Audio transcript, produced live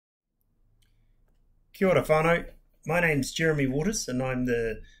Kia ora whānau. My name's Jeremy Waters and I'm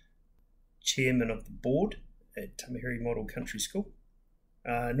the chairman of the board at Tamahere Model Country School.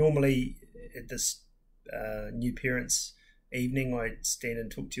 Normally at this new parents evening I stand and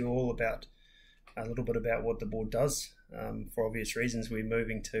talk to you all about a little bit about what the board does. For obvious reasons we're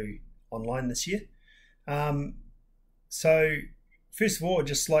moving to online this year. So first of all I'd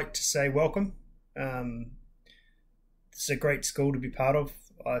just like to say welcome. It's a great school to be part of.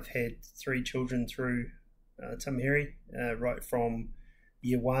 I've had 3 children through Tamahere, right from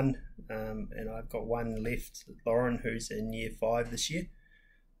year 1, and I've got one left, Lauren, who's in year 5 this year.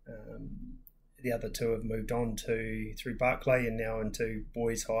 The other 2 have moved on through Barclay and now into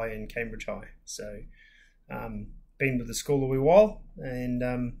Boys High and Cambridge High. So been with the school a wee while, and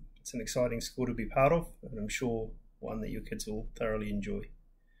it's an exciting school to be part of, and I'm sure one that your kids will thoroughly enjoy.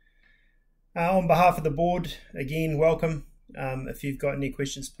 On behalf of the board, again, welcome. If you've got any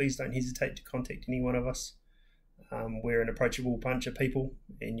questions, please don't hesitate to contact any one of us. We're an approachable bunch of people,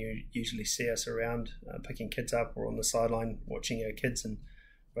 and you usually see us around picking kids up or on the sideline watching our kids and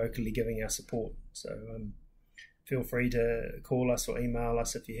vocally giving our support. So feel free to call us or email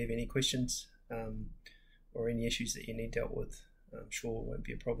us if you have any questions or any issues that you need dealt with. I'm sure it won't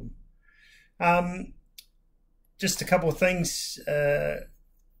be a problem. Just a couple of things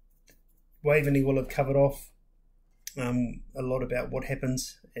Waveney will have covered off a lot about what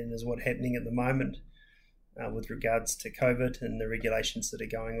happens and is what happening at the moment with regards to COVID and the regulations that are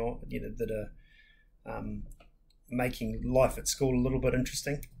going on, that are making life at school a little bit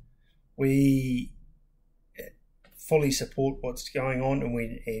interesting. We fully support what's going on,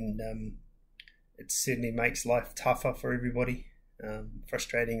 and it certainly makes life tougher for everybody.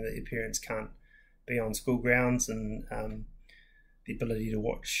 Frustrating that your parents can't be on school grounds, and the ability to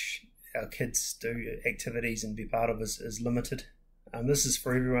watch our kids do activities and be part of is limited. This is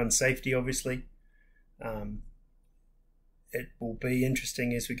for everyone's safety, obviously. It will be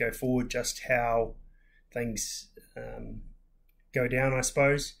interesting as we go forward just how things go down, I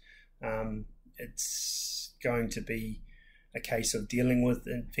suppose. It's going to be a case of dealing with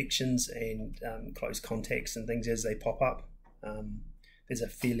infections and close contacts and things as they pop up. There's a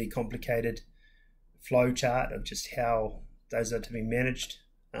fairly complicated flow chart of just how those are to be managed.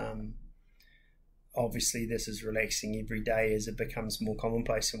 Obviously this is relaxing every day as it becomes more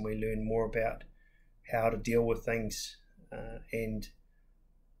commonplace and we learn more about how to deal with things, and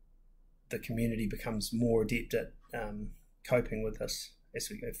the community becomes more adept at coping with this as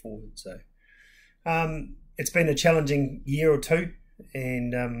we go forward. So it's been a challenging year or two,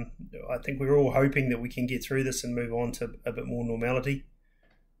 and I think we're all hoping that we can get through this and move on to a bit more normality.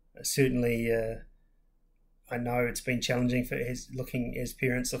 Certainly I know it's been challenging for as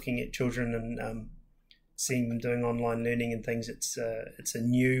parents looking at children and seeing them doing online learning and things. It's a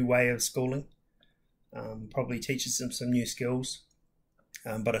new way of schooling. Probably teaches them some new skills,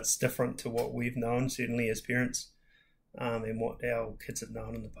 but it's different to what we've known, certainly as parents, and what our kids have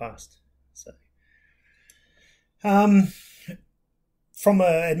known in the past. So from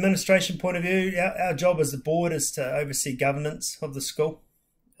an administration point of view, our job as the board is to oversee governance of the school.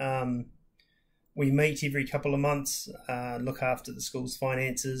 We meet every couple of months, look after the school's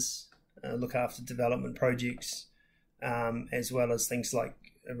finances, look after development projects, as well as things like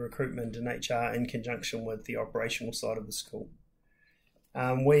recruitment and HR in conjunction with the operational side of the school.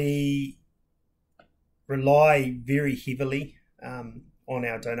 We rely very heavily on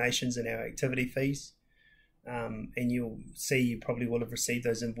our donations and our activity fees, and you'll see you probably will have received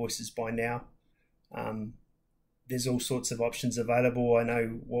those invoices by now. There's all sorts of options available. I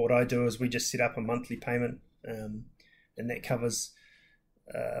know what I do is we just set up a monthly payment, and that covers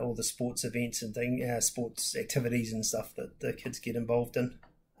all the sports events and sports activities and stuff that the kids get involved in,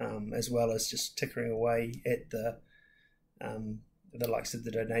 as well as just tickering away at the likes of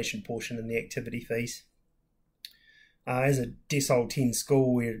the donation portion and the activity fees. As a Decile 10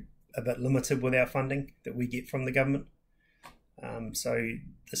 school, we're a bit limited with our funding that we get from the government. So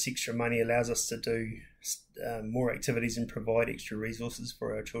this extra money allows us to do more activities and provide extra resources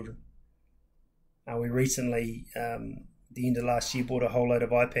for our children. We recently, the end of last year, bought a whole load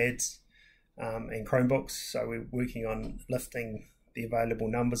of iPads and Chromebooks, so we're working on lifting the available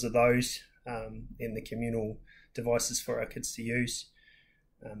numbers of those and the communal devices for our kids to use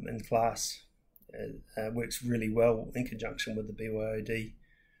in class. Works really well in conjunction with the BYOD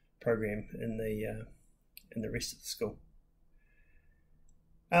program in the rest of the school.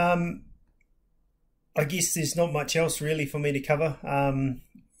 I guess there's not much else really for me to cover.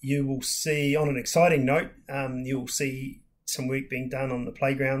 You will see, on an exciting note, you'll see some work being done on the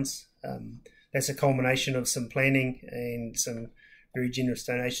playgrounds. That's a culmination of some planning and some very generous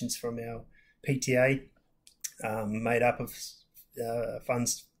donations from our PTA made up of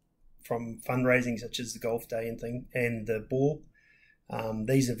funds from fundraising such as the golf day and the ball.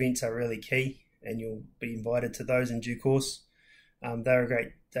 These events are really key, and you'll be invited to those in due course. They're a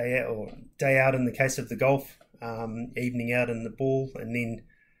great day out in the case of the golf, evening out in the ball, and then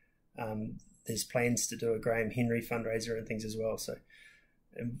there's plans to do a Graham Henry fundraiser and things as well. So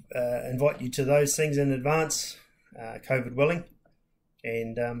invite you to those things in advance, COVID willing,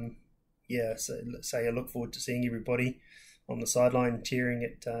 and so I look forward to seeing everybody on the sideline cheering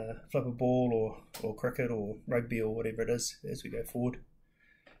at flipper ball or cricket or rugby or whatever it is as we go forward.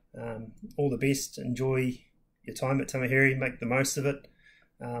 All the best. Enjoy your time at Tamahere. Make the most of it.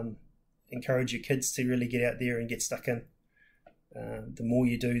 Encourage your kids to really get out there and get stuck in. The more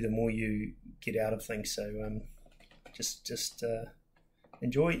you do, the more you get out of things. So just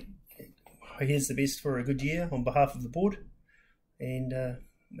enjoy. Here's the best for a good year on behalf of the board. And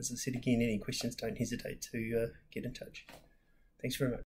as I said again, any questions, don't hesitate to get in touch. Thanks very much.